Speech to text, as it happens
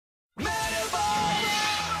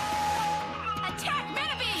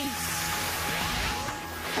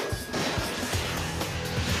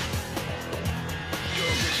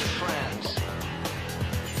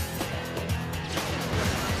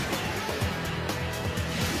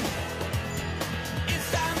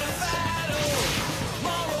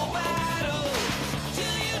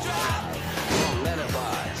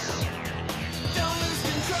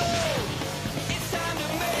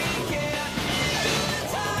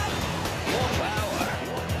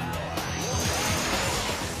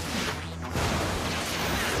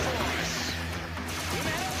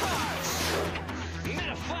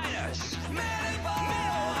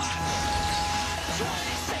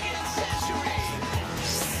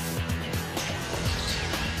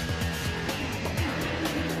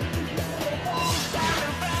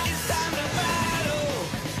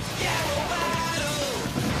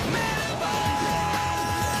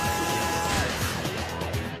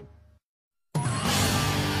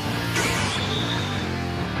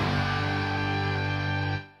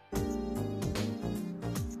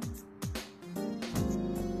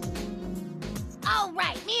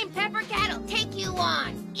you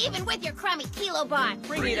on, even with your crummy kilobot.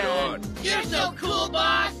 Bring it on. You're so cool,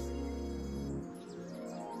 boss.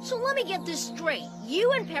 So let me get this straight.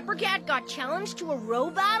 You and Peppercat got challenged to a row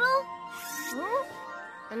battle? Huh?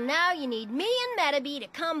 And now you need me and Medabots to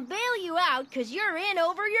come bail you out because you're in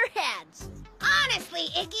over your heads. Honestly,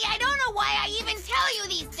 Icky, I don't know why I even tell you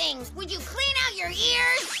these things. Would you clean out your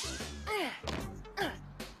ears?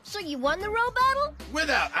 So you won the row battle?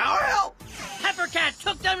 Without our help? Peppercat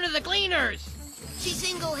took them to the cleaners. She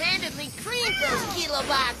single-handedly cleaned those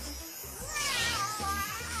kilobots.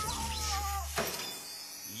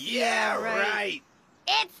 Yeah, right.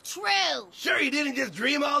 It's true. Sure you didn't just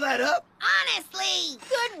dream all that up? Honestly.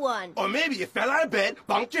 Good one. Or maybe you fell out of bed,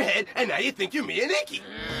 bonked your head, and now you think you're me and Icky.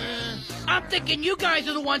 I'm thinking you guys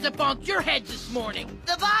are the ones that bonked your heads this morning.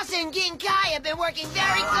 The boss and Ginkai have been working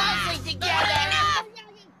very closely together.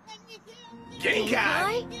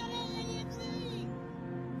 Ginkai!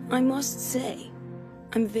 I must say,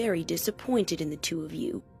 I'm very disappointed in the two of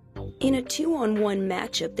you. In a 2-on-1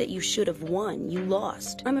 matchup that you should have won, you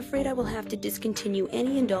lost. I'm afraid I will have to discontinue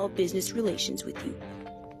any and all business relations with you.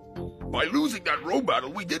 By losing that row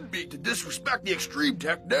battle, we didn't mean to disrespect the Extreme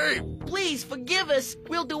Tech name. Please forgive us.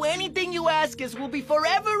 We'll do anything you ask us. We'll be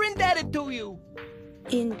forever indebted to you.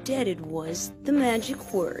 Indebted was the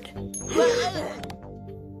magic word.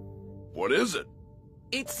 What is it?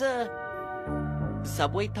 It's a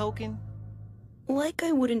subway token. Like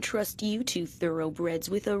I wouldn't trust you two thoroughbreds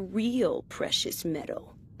with a real precious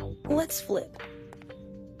metal. Let's flip.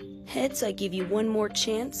 Heads, I give you one more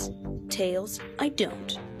chance. Tails, I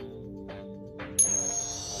don't.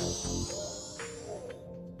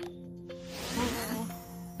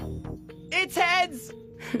 It's heads!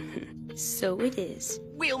 So it is.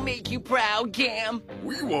 We'll make you proud, Cam.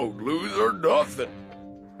 We won't lose or nothing.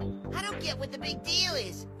 I don't get what the big deal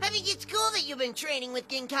is. I think it's cool that you've been training with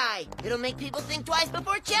Ginkai. It'll make people think twice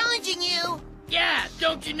before challenging you. Yeah,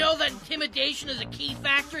 don't you know that intimidation is a key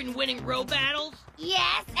factor in winning row battles?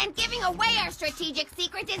 Yes, and giving away our strategic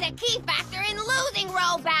secrets is a key factor in losing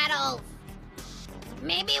row battles.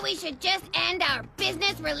 Maybe we should just end our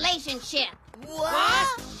business relationship.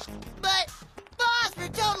 What? But, boss, we're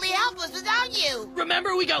totally helpless without you.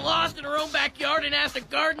 Remember we got lost in our own backyard and asked a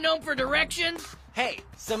garden gnome for directions? Hey,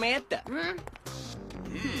 Samantha.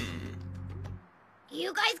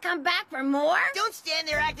 You guys come back for more? Don't stand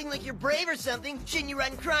there acting like you're brave or something. Shouldn't you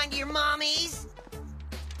run crying to your mommies?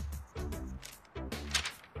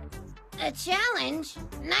 A challenge?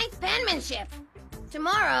 Nice penmanship.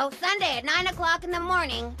 Tomorrow, Sunday at 9 o'clock in the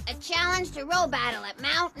morning, a challenge to row battle at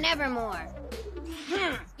Mount Nevermore.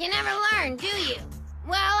 You never learn, do you?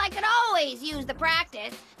 Well, I could always use the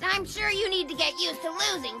practice, and I'm sure you need to get used to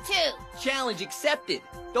losing, too. Challenge accepted.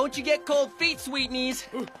 Don't you get cold feet, sweetnies.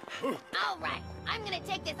 All right, I'm gonna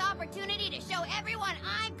take this opportunity to show everyone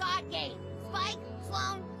I've got game. Spike,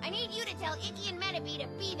 Sloan, I need you to tell Icky and Medabots to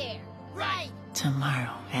be there. Right.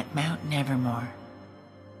 Tomorrow at Mount Nevermore.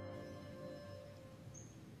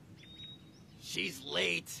 She's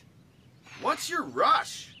late. What's your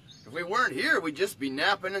rush? If we weren't here, we'd just be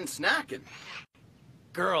napping and snacking.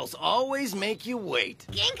 Girls always make you wait.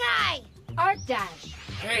 Ginkai! Art Dash.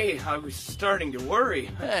 Hey, I was starting to worry.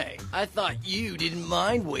 Hey, I thought you didn't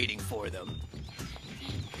mind waiting for them.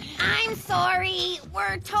 I'm sorry.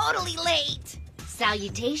 We're totally late.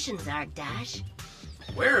 Salutations, Art Dash.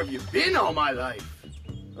 Where have you been all my life?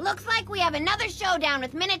 Looks like we have another showdown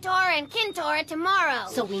with Minotaur and Kintora tomorrow.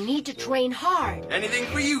 So we need to train hard. Anything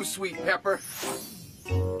for you, Sweet Pepper.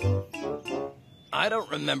 I don't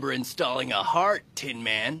remember installing a heart, Tin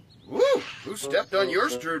Man. Woo! Who stepped on your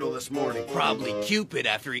strudel this morning? Probably Cupid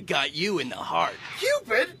after he got you in the heart.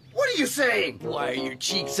 Cupid? What are you saying? Why are your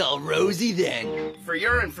cheeks all rosy then? For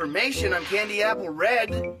your information, I'm Candy Apple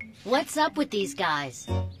Red. What's up with these guys?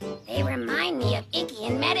 They remind me of Icky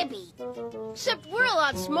and Medabots. Except we're a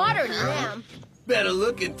lot smarter than them. Better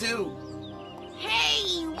looking too.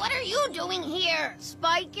 Hey, what are you doing here?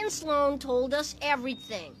 Spike and Sloan told us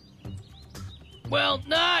everything. Well,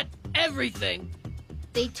 not everything.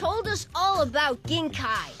 They told us all about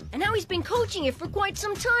Ginkai, and how he's been coaching it for quite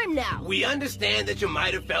some time now. We understand that you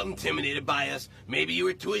might have felt intimidated by us. Maybe you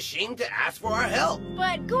were too ashamed to ask for our help.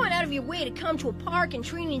 But going out of your way to come to a park and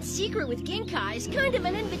train in secret with Ginkai is kind of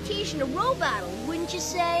an invitation to row battle, wouldn't you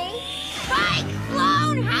say? Spike!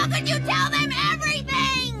 Sloan! How could you tell them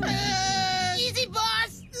everything? Easy,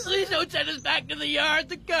 boss! Please don't send us back to the yard.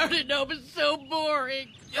 The garden gnome is so boring.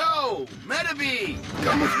 Yo, Medabots!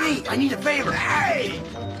 Come with me. I need a favor. Hey!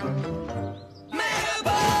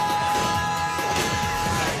 Medabots!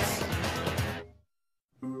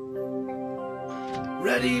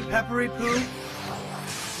 Ready, Peppery Poo?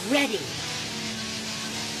 Ready.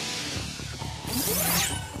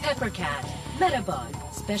 Peppercat,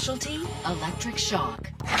 Medabot, specialty, electric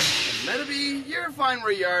shock. Medabots, you're fine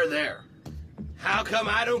where you are there. How come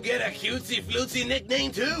I don't get a cutesy-flutesy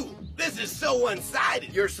nickname, too? This is so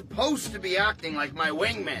one-sided. You're supposed to be acting like my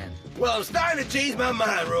wingman. Well, I'm starting to change my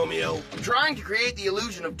mind, Romeo. I'm trying to create the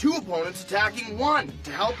illusion of two opponents attacking one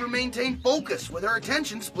to help her maintain focus with her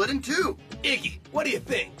attention split in two. Iggy, what do you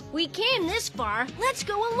think? We came this far. Let's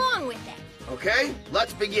go along with it. Okay,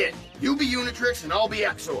 let's begin. You be Unitrix and I'll be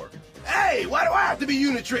Exor. Hey, why do I have to be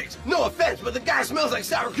Unitrix? No offense, but the guy smells like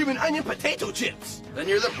sour cream and onion potato chips. Then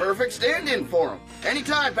you're the perfect stand-in for him.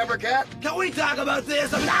 Anytime, Peppercat. Can we talk about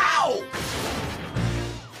this now?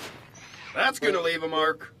 That's gonna leave a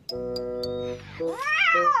mark.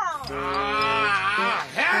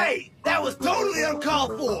 Hey! That was totally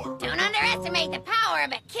uncalled for! Don't underestimate the power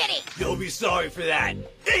of a kitty. You'll be sorry for that.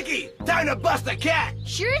 Iggy, time to bust a cat!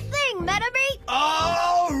 Sure thing, Metabee.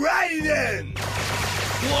 Alrighty then!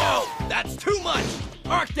 Whoa, that's too much!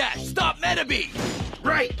 Arcdash, stop Metabee!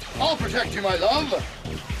 Right, I'll protect you, my love.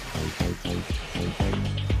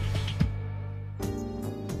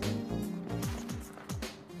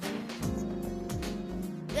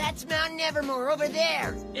 That's Mount Nevermore over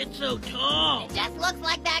there. It's so tall. It just looks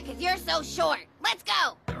like that because you're so short. Let's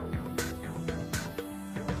go.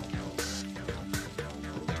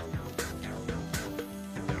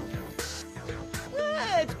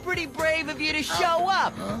 It's pretty brave of you to show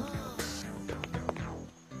up.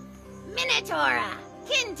 Minotaura,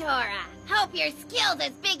 Kintora, hope your skill's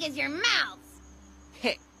as big as your mouth.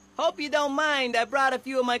 Hey, hope you don't mind. I brought a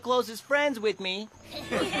few of my closest friends with me.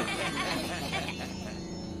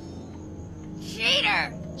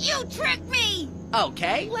 Cheater! You tricked me!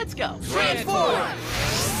 Okay, let's go. Transform!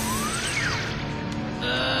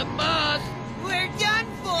 Boss, We're done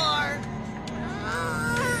for!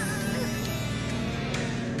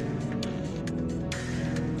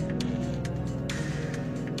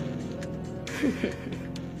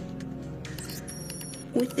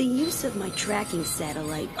 With the use of my tracking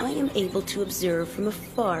satellite, I am able to observe from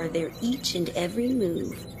afar their each and every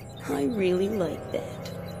move. I really like that.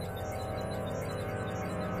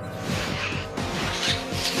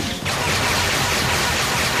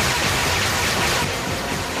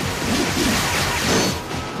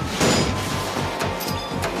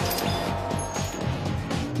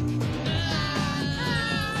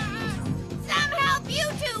 Some help you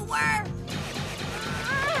two were!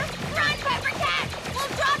 Run, Peppercat!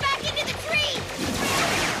 We'll draw back into the tree!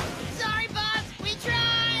 Sorry, boss, we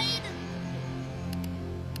tried!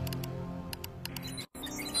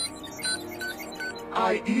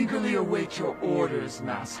 I eagerly await your orders,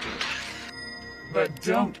 Master. But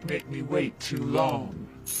don't make me wait too long.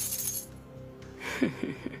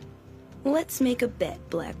 Let's make a bet,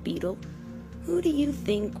 Black Beetle. Who do you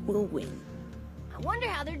think will win? I wonder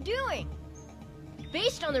how they're doing.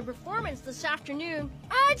 Based on their performance this afternoon,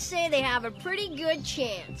 I'd say they have a pretty good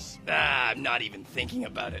chance. I'm not even thinking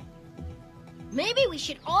about it. Maybe we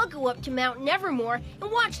should all go up to Mount Nevermore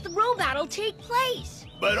and watch the row battle take place.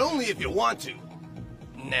 But only if you want to.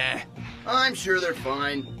 Nah, I'm sure they're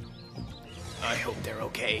fine. I hope they're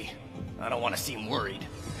okay. I don't want to seem worried.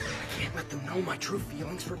 I can't let them know my true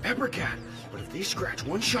feelings for Peppercat. But if they scratch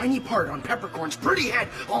one shiny part on Peppercorn's pretty head,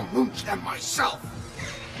 I'll mooch them myself.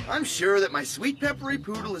 I'm sure that my sweet peppery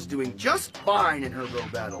poodle is doing just fine in her row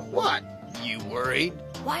battle. What? You worried?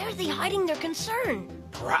 Why are they hiding their concern?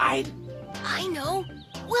 Pride? I know.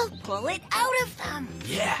 We'll pull it out of them.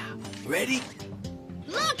 Yeah. Ready?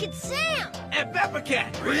 Look, it's Sam. And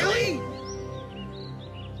Peppercat! Really?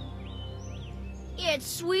 It's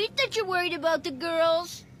sweet that you're worried about the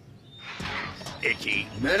girls. Icky.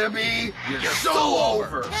 Metabee, you're so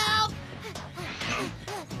over. Help!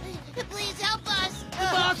 Please help us! the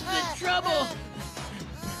boss is in trouble.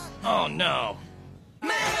 Oh no.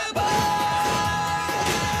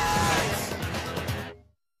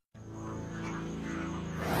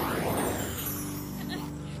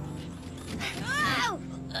 Oh!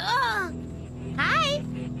 Oh! Hi!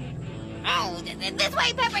 Oh, this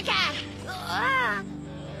way, Peppercat! Ah!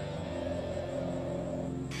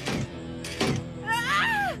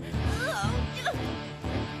 Ah!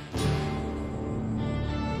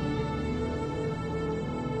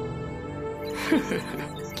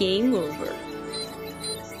 Game over.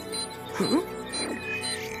 Huh?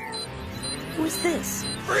 Who's this?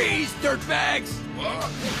 Freeze, dirtbags! What?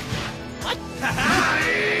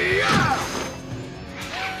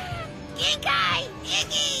 Ginkai!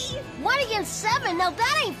 Iggy! 1 against 7? Now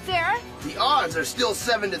that ain't fair. The odds are still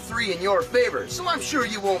 7-3 in your favor, so I'm sure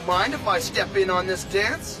you won't mind if I step in on this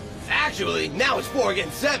dance. Actually, now it's 4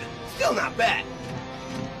 against 7. Still not bad.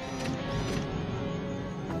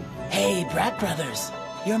 Hey, Brat Brothers.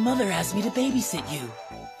 Your mother asked me to babysit you.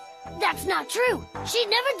 That's not true. She'd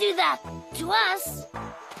never do that to us.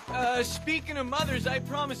 Speaking of mothers, I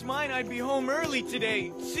promised mine I'd be home early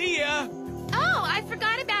today. See ya! Oh, I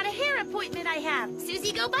forgot about a hair appointment I have.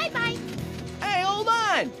 Susie, go bye-bye. Hey, hold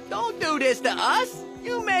on! Don't do this to us!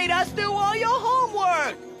 You made us do all your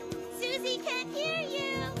homework! Susie can't hear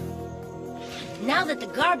you. Now that the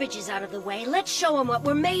garbage is out of the way, let's show them what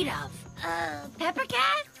we're made of. Pepper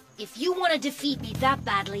Cat? If you want to defeat me that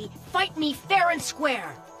badly, fight me fair and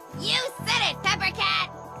square. You said it, Pepper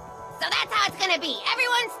Cat! So that's how it's gonna be.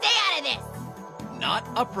 Everyone stay out of this! Not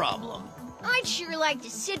a problem. I'd sure like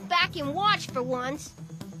to sit back and watch for once.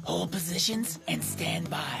 Hold positions and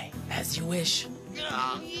stand by, as you wish.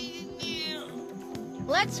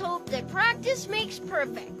 Let's hope that practice makes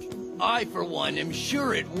perfect. I, for one, am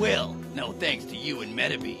sure it will. No thanks to you and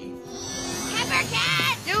Medabots. Pepper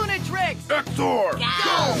Cat! Unitrix! Vector! Go!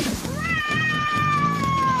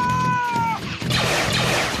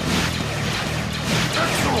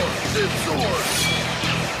 Vector! Zipzor!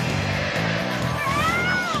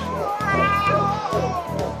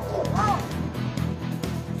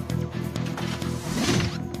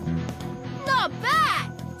 Not bad!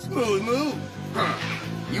 Smooth move. Huh.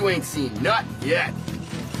 You ain't seen nothing yet.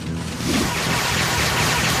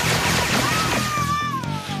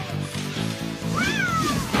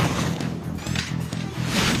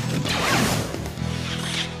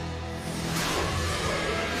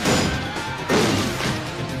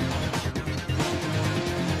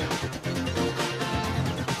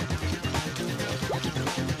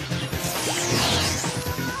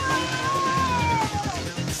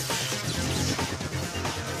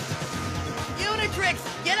 Unitrix!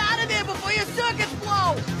 Get out of there before your circuits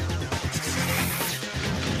blow!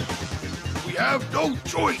 We have no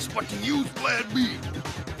choice but to use Plan B.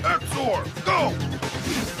 Exor, go!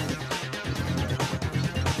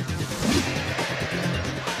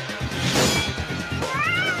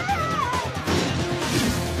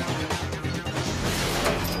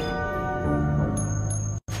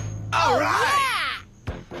 All right!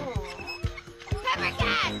 Pepper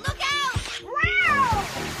Cat, look out!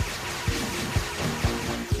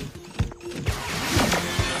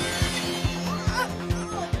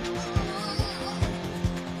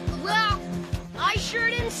 Well, I sure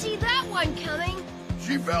didn't see that one coming.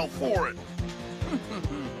 She fell for it.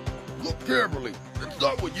 Look carefully. It's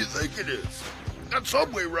not what you think it is. That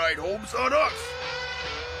subway ride home's on us.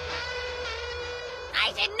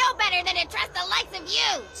 I should know better than to trust the likes of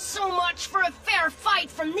you! So much for a fair fight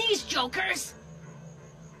from these jokers.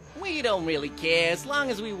 We don't really care, as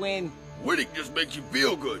long as we win. Winning just makes you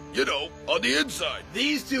feel good, you know, on the inside.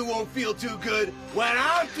 These two won't feel too good when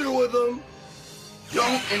I'm through with them.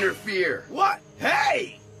 Don't interfere. What?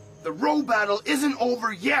 Hey! The row battle isn't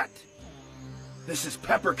over yet. This is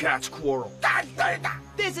Pepper Cat's quarrel.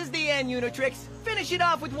 This is the end, Unitrix. Finish it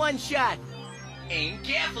off with one shot. Aim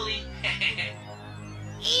carefully.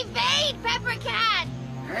 Evade, Pepper Cat!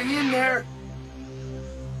 Hang in there.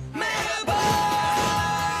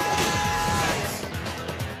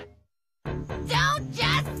 Don't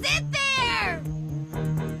just sit there!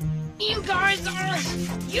 You guys are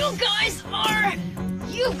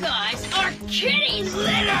kitty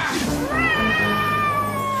litter!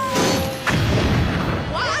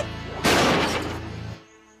 What?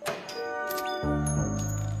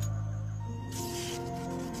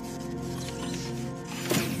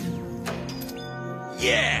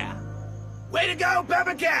 Yeah! Way to go,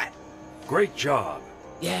 Pepper Cat! Great job.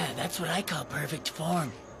 Yeah, that's what I call perfect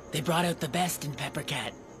form. They brought out the best in Pepper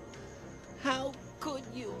Cat. How could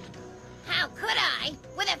you? How could I?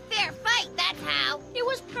 With a fair fight, that's how. It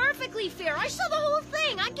was perfectly fair. I saw the whole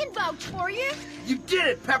thing. I can vouch for you. You did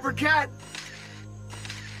it, Pepper Cat!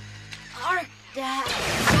 Our dad.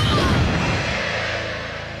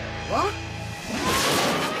 What?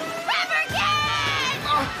 Pepper Cat!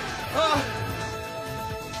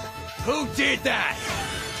 Who did that?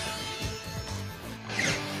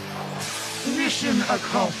 Mission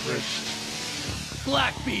accomplished.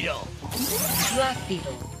 Black Beetle. Black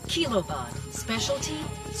Beetle, Kilobot, specialty,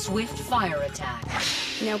 swift fire attack.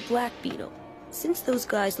 Now, Black Beetle, since those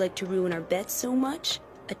guys like to ruin our bets so much,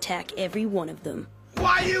 attack every one of them.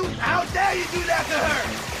 Why you? How dare you do that to her?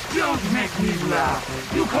 Don't make me laugh.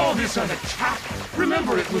 You call this an attack?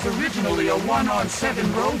 Remember, it was originally a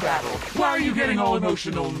 1-on-7 row battle. Why are you getting all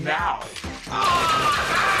emotional now?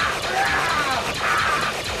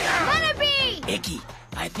 Let it be! Icky,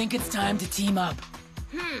 I think it's time to team up.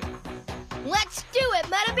 Let's do it,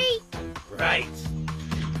 Medabots! Right.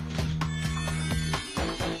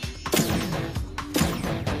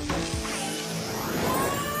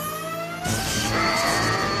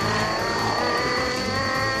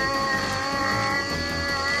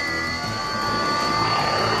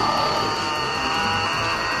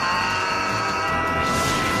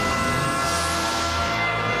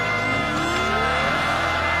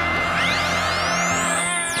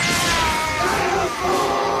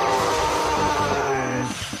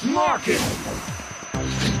 rocket!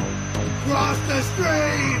 Cross the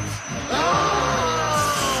streams!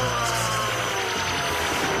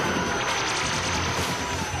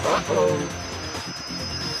 Uh-oh.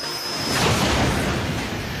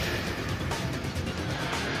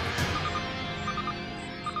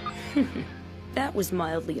 That was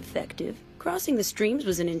mildly effective. Crossing the streams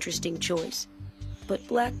was an interesting choice. But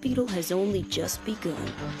Black Beetle has only just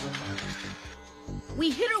begun. We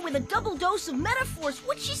hit her with a double dose of Metaforce.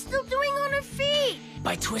 What's she still doing on her feet?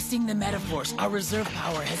 By twisting the Metaforce, our reserve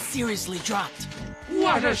power has seriously dropped.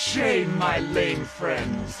 What a shame, my lame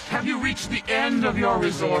friends. Have you reached the end of your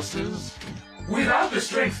resources? Without the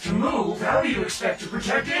strength to move, how do you expect to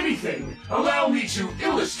protect anything? Allow me to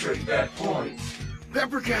illustrate that point.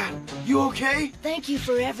 Peppercat, you okay? Thank you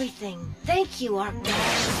for everything. Thank you,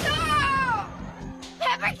 Arkdash. No!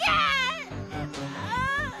 Peppercat!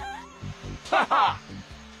 Ha-ha!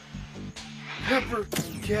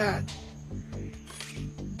 Peppercat.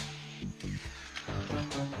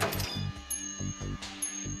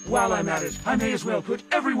 While I'm at it, I may as well put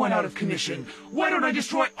everyone out of commission. Why don't I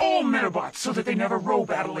destroy all Medabots so that they never row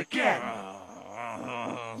battle again?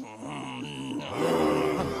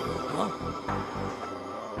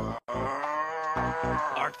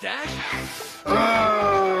 Arkdash?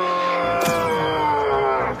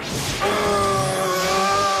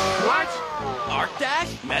 What?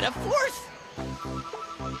 Arkdash Metaforce?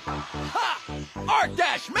 Ha!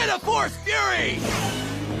 Arkdash Metaforce Fury!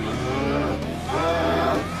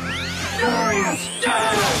 Furious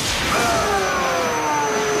Dash!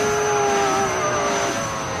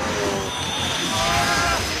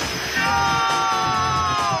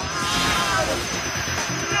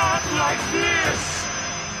 Not like this!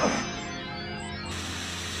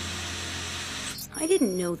 I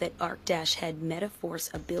didn't know that Arkdash had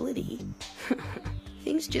Metaforce ability.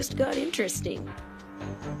 Things just got interesting.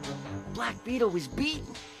 Black Beetle was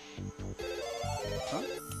beaten. Huh?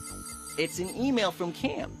 It's an email from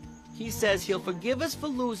Cam. He says he'll forgive us for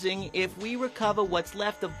losing if we recover what's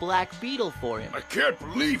left of Black Beetle for him. I can't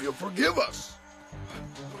believe he'll forgive us.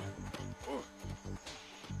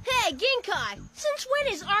 Hey, Ginkai! Since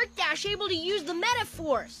when is Arkdash able to use the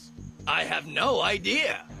Metaforce? I have no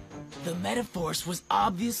idea. The Metaforce was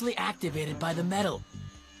obviously activated by the metal.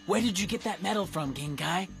 Where did you get that metal from,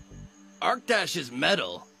 Ginkai? Arkdash's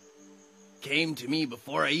metal came to me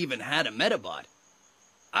before I even had a Medabot.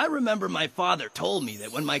 I remember my father told me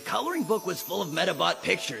that when my coloring book was full of Medabot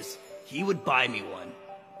pictures, he would buy me one.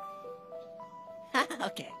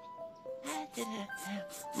 Okay.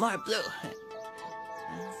 More blue.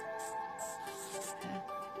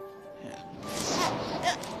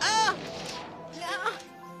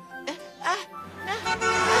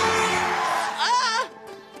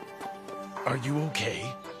 Are you okay?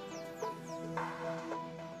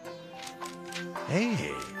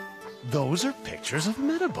 Hey, those are pictures of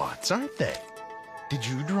Medabots, aren't they? Did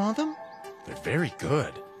you draw them? They're very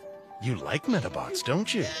good. You like Medabots,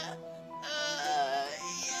 don't you?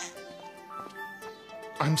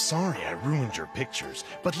 I'm sorry I ruined your pictures,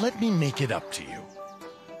 but let me make it up to you.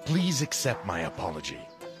 Please accept my apology.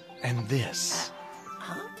 And this.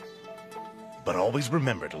 Huh? But always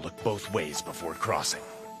remember to look both ways before crossing.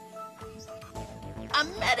 A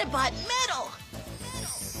Medabot medal!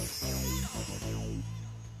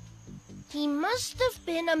 He must have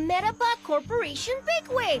been a Medabot Corporation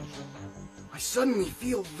bigwig. I suddenly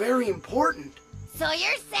feel very important. So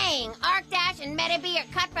you're saying Arkdash and Medaby are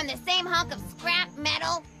cut from the same hunk of scrap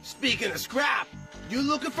metal? Speaking of scrap, you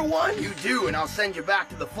looking for one? You do, and I'll send you back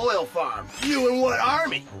to the foil farm. You and what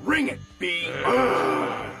army? Ring it, B.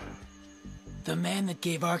 The man that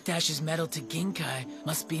gave Arkdash's medal to Ginkai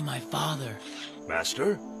must be my father.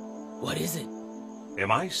 Master? What is it?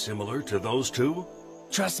 Am I similar to those two?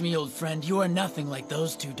 Trust me, old friend, you are nothing like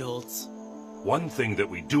those two dolts. One thing that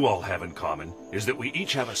we do all have in common is that we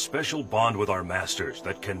each have a special bond with our masters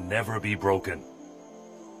that can never be broken.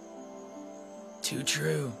 Too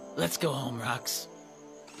true. Let's go home, Rox.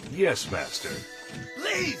 Yes, Master.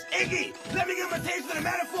 Please, Iggy, let me get my taste of the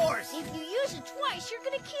Metaforce! If you use it twice, you're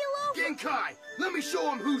gonna keel over. Ginkai, let me show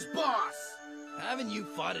him who's boss. Haven't you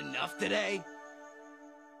fought enough today?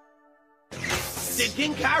 Did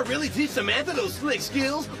Ginkai really teach Samantha those slick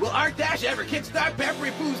skills? Will Arkdash ever kickstart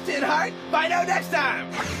Peppery Pooh's tin heart? Find out next time!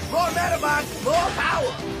 More Medabots, more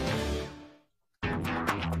power!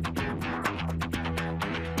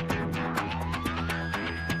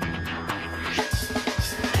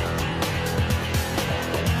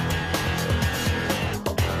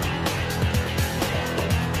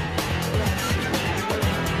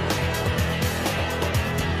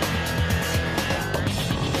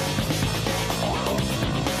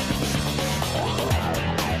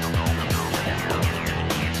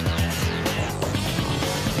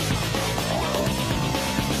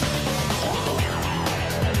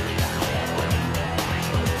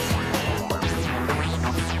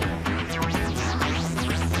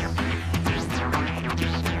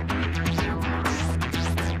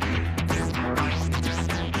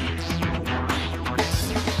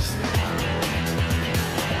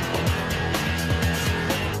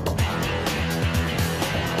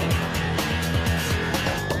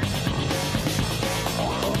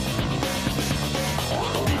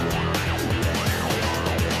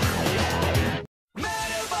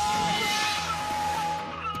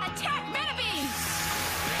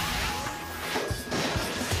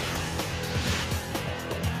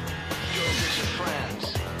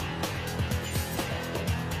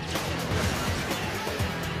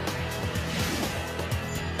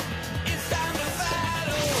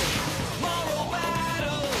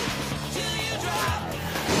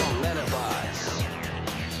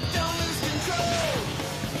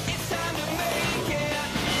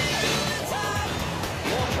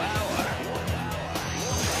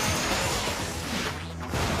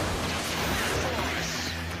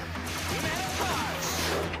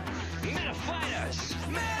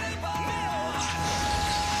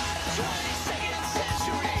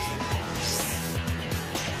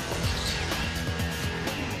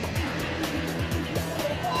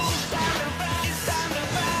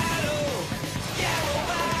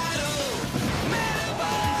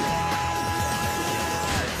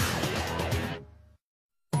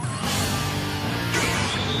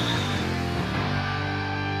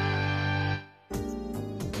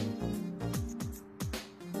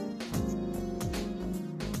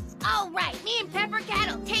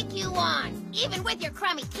 even with your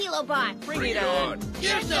crummy kilobot. Bring it on.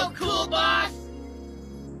 You're so cool, boss!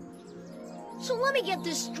 So let me get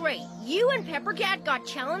this straight. You and Peppercat got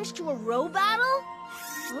challenged to a row battle?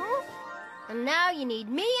 Huh? And now you need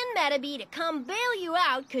me and Medabots to come bail you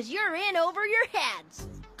out because you're in over your heads.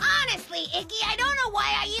 Honestly, Icky, I don't know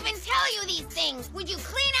why I even tell you these things. Would you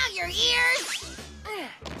clean out your ears?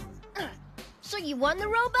 So you won the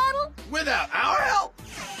row battle? Without our help?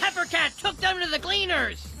 Peppercat took them to the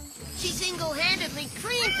cleaners! She single-handedly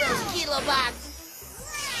cleaned those kilobots.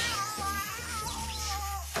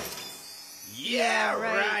 Yeah,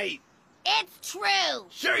 right. It's true.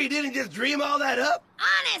 Sure you didn't just dream all that up?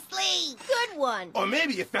 Honestly. Good one. Or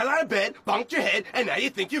maybe you fell out of bed, bonked your head, and now you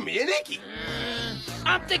think you're me and Icky.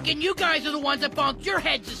 I'm thinking you guys are the ones that bonked your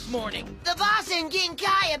heads this morning. The boss and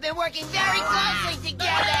Ginkai have been working very closely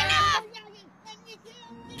together.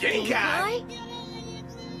 Ginkai!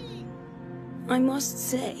 I must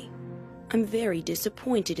say, I'm very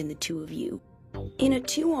disappointed in the two of you. In a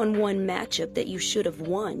 2-on-1 matchup that you should have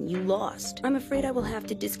won, you lost. I'm afraid I will have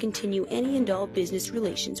to discontinue any and all business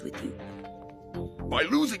relations with you. By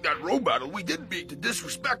losing that row battle, we didn't mean to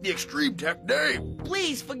disrespect the Extreme Tech name.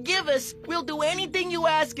 Please forgive us. We'll do anything you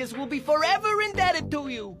ask us. We'll be forever indebted to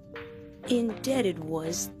you. Indebted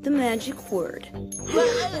was the magic word.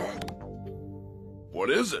 What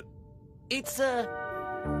is it? It's a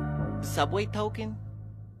subway token.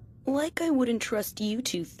 Like I wouldn't trust you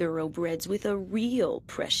two thoroughbreds with a real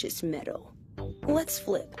precious metal. Let's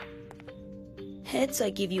flip. Heads,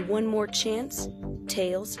 I give you one more chance.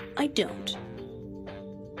 Tails, I don't.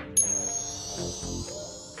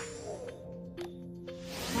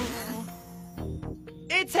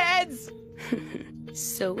 It's heads!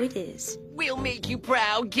 So it is. We'll make you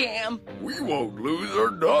proud, Cam. We won't lose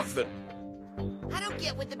or nothing. I don't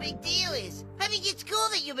get what the big deal is. I think it's cool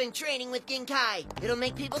that you've been training with Ginkai. It'll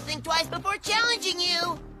make people think twice before challenging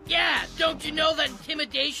you. Yeah, don't you know that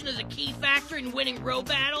intimidation is a key factor in winning row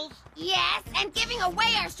battles? Yes, and giving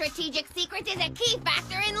away our strategic secrets is a key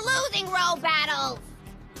factor in losing row battles.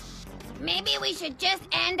 Maybe we should just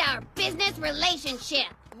end our business relationship.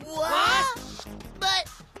 What? But,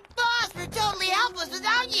 boss, we're totally helpless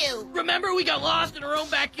without you. Remember we got lost in our own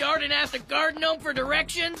backyard and asked a garden gnome for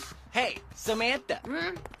directions? Hey, Samantha.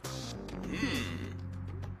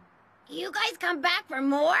 You guys come back for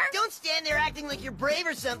more? Don't stand there acting like you're brave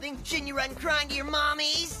or something. Shouldn't you run crying to your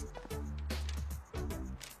mommies?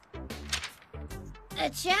 A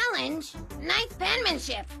challenge? Nice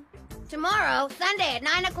penmanship. Tomorrow, Sunday at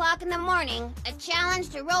 9 o'clock in the morning, a challenge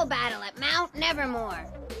to row battle at Mount Nevermore.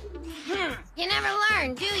 You never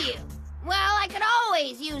learn, do you? Well, I could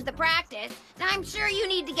always use the practice, and I'm sure you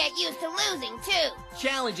need to get used to losing, too.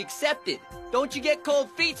 Challenge accepted. Don't you get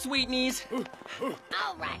cold feet, sweetnies.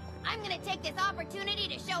 All right, I'm gonna take this opportunity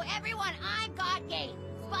to show everyone I've got game.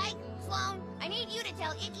 Spike, Sloan, I need you to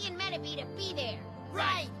tell Icky and Medabots to be there.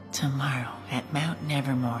 Right. Tomorrow at Mount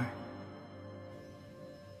Nevermore.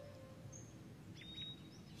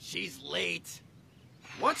 She's late.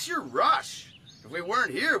 What's your rush? If we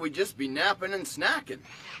weren't here, we'd just be napping and snacking.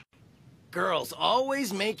 Girls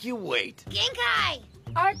always make you wait. Ginkai!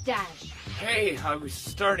 Art Dash. Hey, I was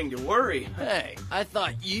starting to worry. Hey, I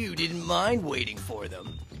thought you didn't mind waiting for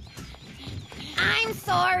them. I'm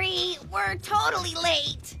sorry, we're totally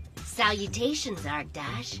late. Salutations, Art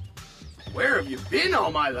Dash. Where have you been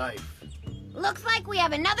all my life? Looks like we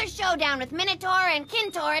have another showdown with Minotaur and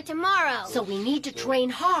Kintora tomorrow. So we need to train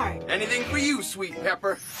hard. Anything for you, Sweet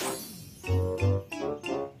Pepper.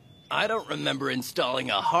 I don't remember installing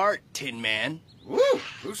a heart, Tin Man. Woo!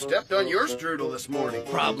 Who stepped on your strudel this morning?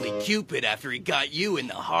 Probably Cupid after he got you in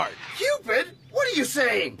the heart. Cupid? What are you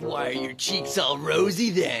saying? Why are your cheeks all rosy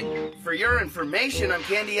then? For your information, I'm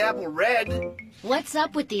Candy Apple Red. What's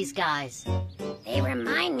up with these guys? They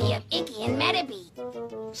remind me of Icky and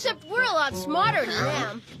Medabots. Except we're a lot smarter than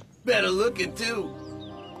them. Better looking too.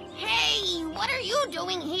 Hey, what are you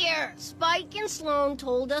doing here? Spike and Sloan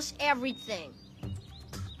told us everything.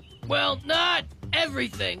 Well, not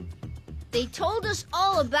everything. They told us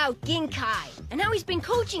all about Ginkai, and how he's been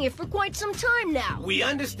coaching it for quite some time now. We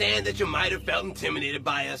understand that you might have felt intimidated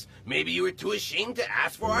by us. Maybe you were too ashamed to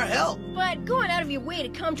ask for our help. But going out of your way to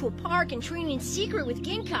come to a park and train in secret with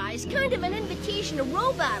Ginkai is kind of an invitation to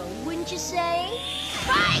row battle, wouldn't you say?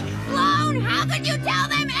 Spike! Sloan! How could you tell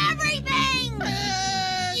them everything?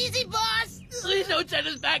 Easy, boss! Please don't send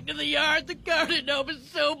us back to the yard. The garden gnome is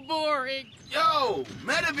so boring. Yo,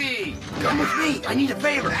 Medabots! Come with me. I need a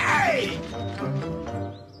favor. Hey!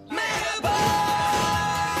 Medabots!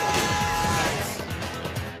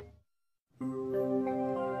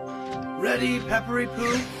 Ready, Peppery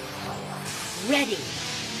Poo? Ready.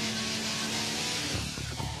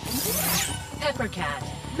 Peppercat,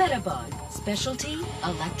 Medabot, specialty,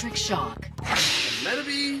 electric shock.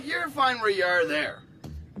 Medabots, you're fine where you are there.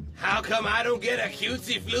 How come I don't get a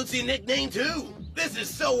cutesy-flutesy nickname, too? This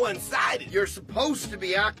is so one-sided. You're supposed to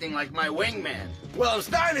be acting like my wingman. Well, I'm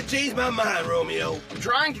starting to change my mind, Romeo. I'm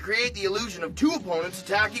trying to create the illusion of two opponents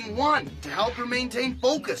attacking one to help her maintain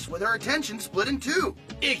focus with her attention split in two.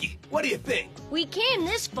 Iggy, what do you think? We came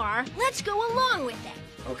this far. Let's go along with it.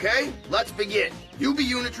 Okay, let's begin. You be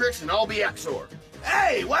Unitrix and I'll be Exor.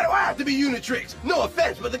 Hey, why do I have to be Unitrix? No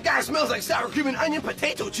offense, but the guy smells like sour cream and onion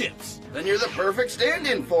potato chips. Then you're the perfect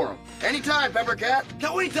stand-in for him. Anytime, Peppercat.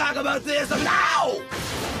 Can we talk about this now?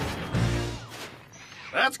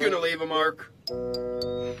 That's gonna leave a mark.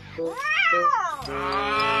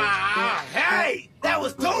 Hey! That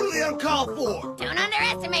was totally uncalled for! Don't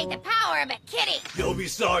underestimate the power of a kitty. You'll be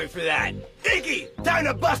sorry for that. Iggy, time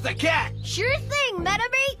to bust a cat! Sure thing,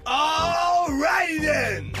 Metabee. Alrighty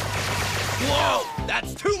then! Whoa,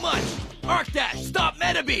 that's too much! Arcdash, stop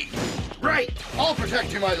Metabee! Right, I'll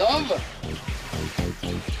protect you, my love.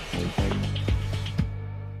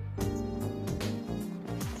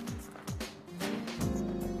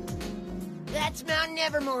 That's Mount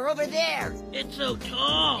Nevermore over there. It's so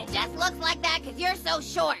tall. It just looks like that because you're so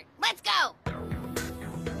short. Let's go.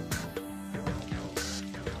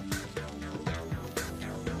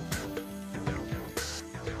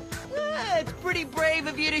 It's pretty brave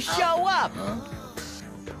of you to show up.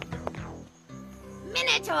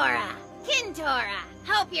 Minotaura, Kintora,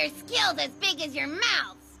 hope your skill's as big as your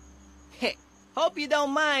mouth. Hey, hope you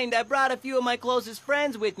don't mind. I brought a few of my closest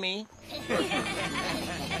friends with me.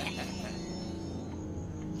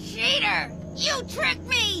 Cheater! You tricked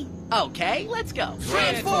me! Okay, let's go.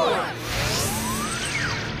 Transform!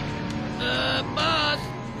 Boss.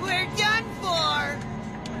 We're done for.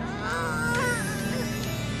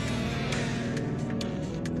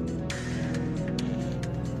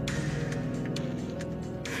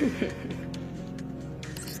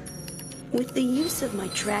 With the use of my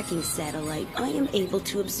tracking satellite, I am able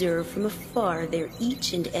to observe from afar their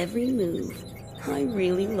each and every move. I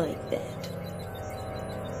really like that.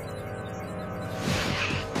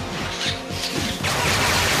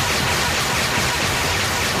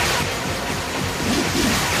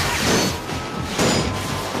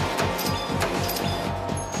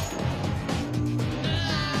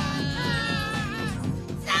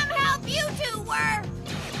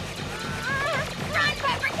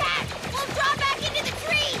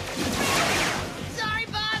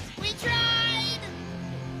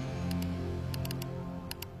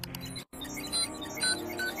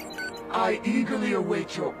 I eagerly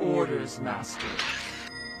await your orders, Master.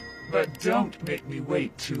 But don't make me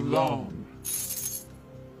wait too long.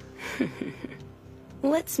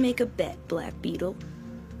 Let's make a bet, Black Beetle.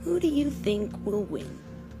 Who do you think will win?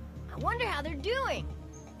 I wonder how they're doing.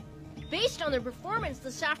 Based on their performance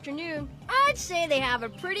this afternoon, I'd say they have a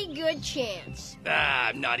pretty good chance.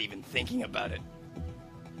 I'm not even thinking about it.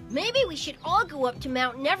 Maybe we should all go up to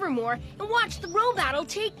Mount Nevermore and watch the row battle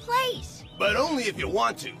take place. But only if you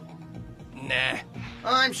want to. Nah.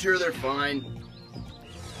 I'm sure they're fine.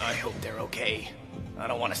 I hope they're okay. I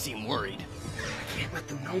don't want to seem worried. I can't let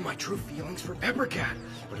them know my true feelings for Peppercat.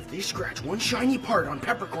 But if they scratch one shiny part on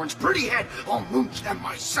Peppercorn's pretty head, I'll mooch them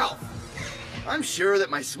myself. I'm sure that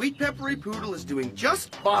my sweet peppery poodle is doing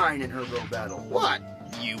just fine in her row battle. What?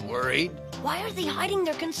 You worried? Why are they hiding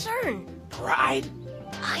their concern? Pride?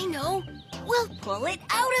 I know. We'll pull it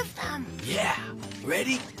out of them. Yeah.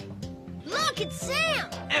 Ready? Look, it's Sam!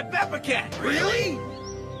 And Peppercat! Really?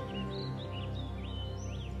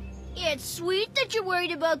 It's sweet that you're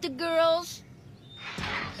worried about the girls.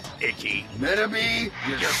 Icky. Metabee,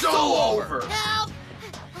 you're so over! Help!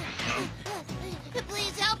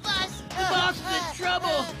 Please help us! The boss is in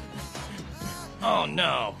trouble! Oh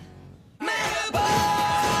no.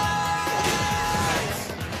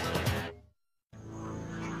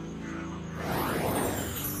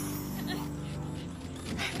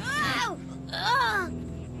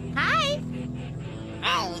 Hi!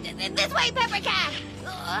 Oh, this way, Peppercat!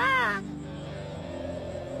 Ah!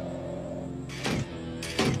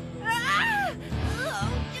 Ah!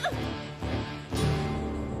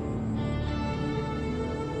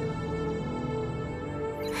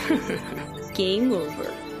 Game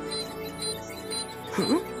over.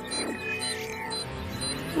 Huh?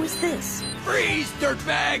 What's this? Freeze,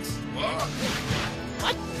 dirtbags! What?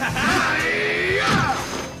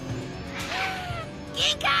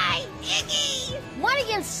 Ginkai! Iggy! 1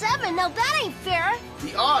 against 7? Now that ain't fair.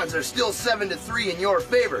 The odds are still 7-3 in your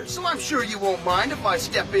favor, so I'm sure you won't mind if I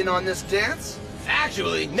step in on this dance.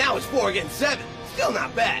 Actually, now it's 4 against 7. Still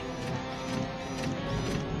not bad.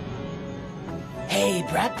 Hey,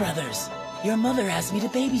 Brat Brothers. Your mother asked me to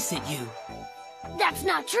babysit you. That's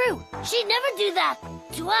not true. She'd never do that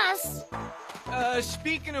to us.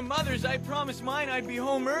 Speaking of mothers, I promised mine I'd be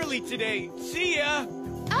home early today. See ya!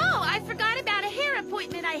 Oh, I forgot about a hair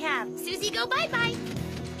appointment I have. Susie, go bye-bye.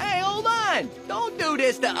 Hey, hold on! Don't do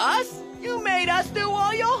this to us! You made us do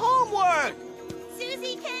all your homework!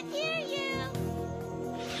 Susie can't hear you.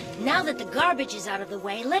 Now that the garbage is out of the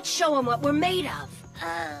way, let's show them what we're made of.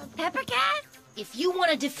 Pepper Cat? If you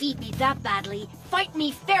want to defeat me that badly, fight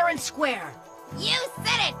me fair and square. You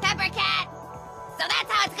said it, Pepper Cat! So that's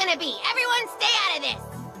how it's gonna be. Everyone stay out of this!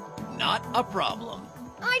 Not a problem.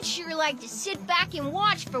 I'd sure like to sit back and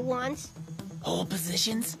watch for once. Hold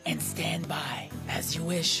positions and stand by, as you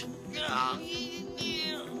wish.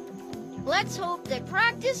 Let's hope that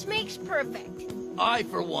practice makes perfect. I,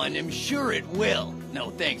 for one, am sure it will.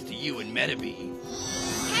 No thanks to you and Medabots.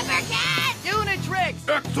 Pepper Cat! Unitrix!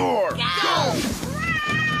 Ector! Go!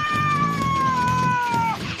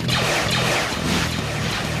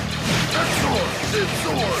 Exor!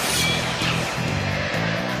 Zipzor!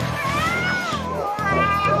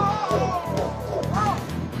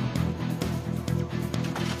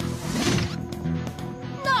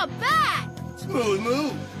 Not bad! Smooth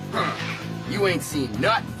move. Huh. You ain't seen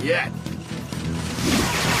nothing yet.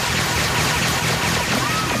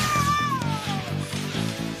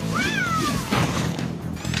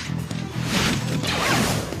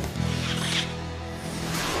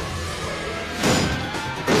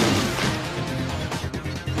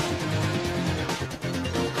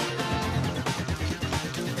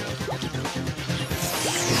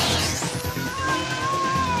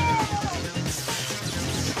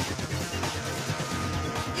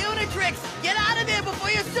 Unitrix! Get out of there before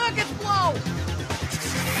your circuits blow!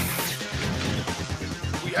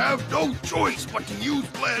 We have no choice but to use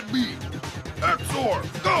Plan B. Exor,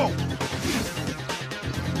 go!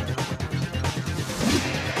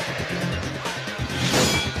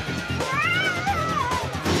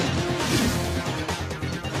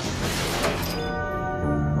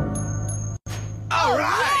 All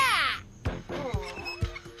right!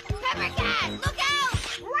 Pepper Cat, look out!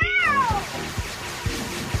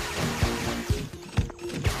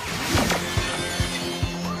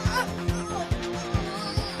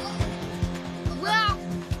 Well,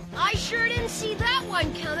 I sure didn't see that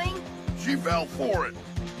one coming. She fell for it.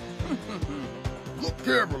 Look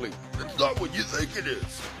carefully. It's not what you think it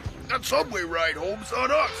is. That subway ride home's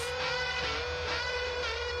on us.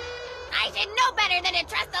 I should know better than to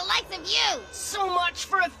trust the likes of you! So much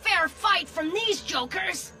for a fair fight from these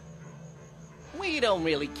jokers. We don't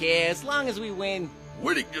really care, as long as we win.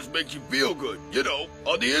 Winning just makes you feel good, you know,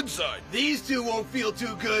 on the inside. These two won't feel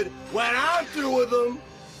too good when I'm through with them.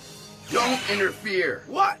 Don't interfere.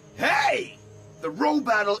 What? Hey! The row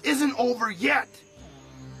battle isn't over yet.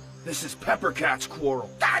 This is Pepper Cat's quarrel.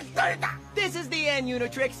 This is the end,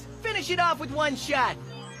 Unitrix. Finish it off with one shot.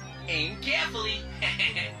 Aim carefully.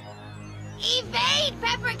 Evade,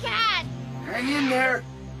 Pepper Cat! Hang in there.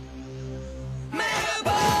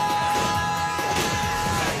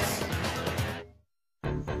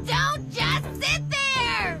 Don't just sit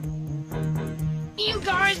there! You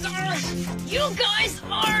guys are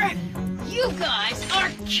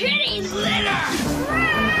kitty litter!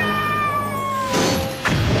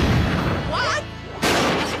 What?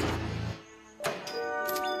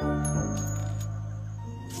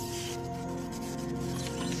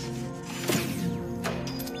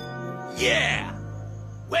 Yeah!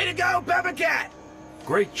 Way to go, Pepper Cat!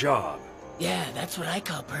 Great job. Yeah, that's what I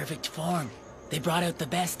call perfect form. They brought out the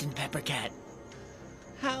best in Pepper Cat.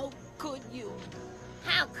 How could you?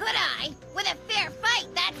 How could I? With a fair fight,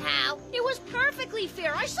 that's how. It was perfectly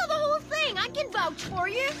fair. I saw the whole thing. I can vouch for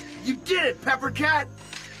you. You did it, Pepper Cat!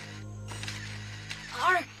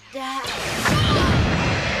 Our dad.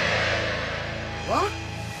 What?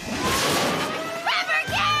 Pepper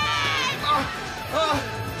Cat!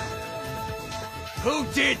 Who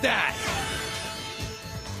did that?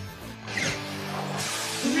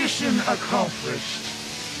 Mission accomplished.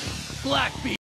 Blackbeard.